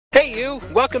Hey you,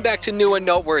 welcome back to New and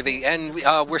Noteworthy, and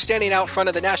we're standing out front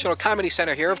of the National Comedy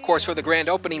Center here, of course, for the grand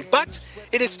opening, but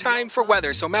it is time for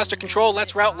weather. So Master Control,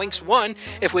 let's route links 1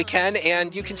 if we can,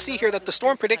 and you can see here that the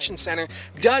Storm Prediction Center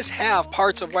does have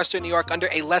parts of Western New York under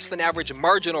a less than average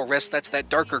marginal risk, that's that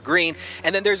darker green,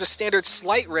 and then there's a standard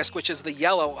slight risk, which is the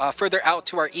yellow, further out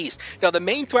to our east. Now the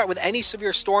main threat with any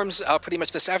severe storms pretty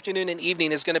much this afternoon and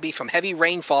evening is going to be from heavy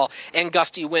rainfall and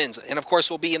gusty winds, and of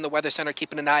course we'll be in the Weather Center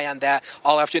keeping an eye on that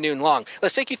all afternoon long.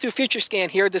 Let's take you through FutureScan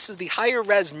here. This is the higher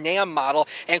res NAM model,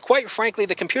 and quite frankly,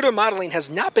 the computer modeling has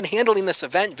not been handling this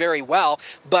event very well,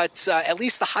 but at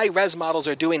least the high res models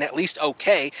are doing at least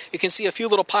okay. You can see a few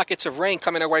little pockets of rain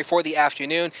coming our way for the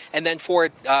afternoon, and then for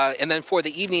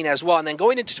the evening as well. And then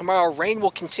going into tomorrow, rain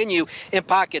will continue in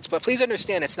pockets, but please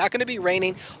understand it's not going to be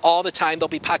raining all the time. There'll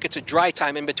be pockets of dry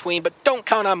time in between, but don't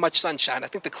count on much sunshine. I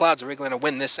think the clouds are really going to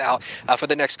win this out for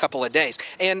the next couple of days.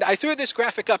 And I threw this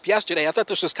graphic up yesterday. I thought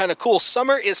this was kind of cool.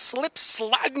 Summer is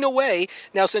sliding away.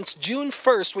 Now, since June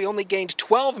 1st, we only gained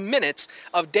 12 minutes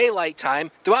of daylight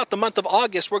time. Throughout the month of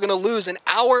August, we're going to lose an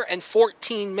hour and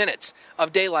 14 minutes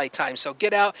of daylight time. So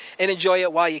get out and enjoy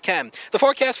it while you can. The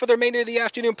forecast for the remainder of the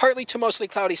afternoon, partly to mostly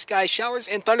cloudy skies. Showers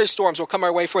and thunderstorms will come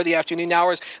our way for the afternoon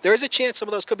hours. There is a chance some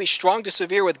of those could be strong to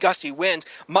severe with gusty winds,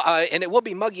 and it will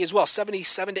be muggy as well,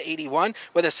 77 to 81,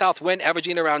 with a south wind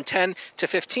averaging around 10 to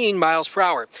 15 miles per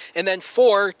hour. And then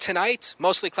for tonight,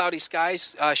 mostly cloudy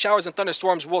skies. Showers and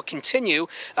thunderstorms will continue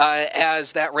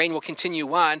as that rain will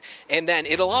continue on, and then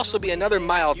it'll also be another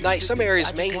mild night. Some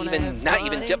areas may not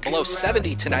even dip below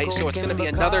 70 tonight, so it's going to be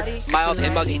another mild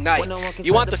and muggy night.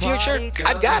 You want the future?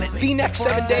 I've got it. The next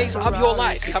 7 days of your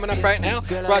life. Coming up right now,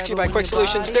 brought to you by Quick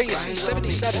Solutions. There you see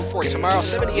 77 for tomorrow,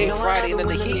 78 Friday, and then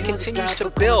the heat continues to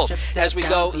build as we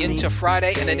go into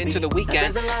Friday and then into the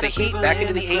weekend. The heat back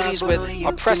into the 80s with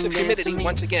oppressive humidity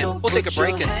once again. We'll take a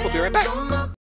break and we'll be right back.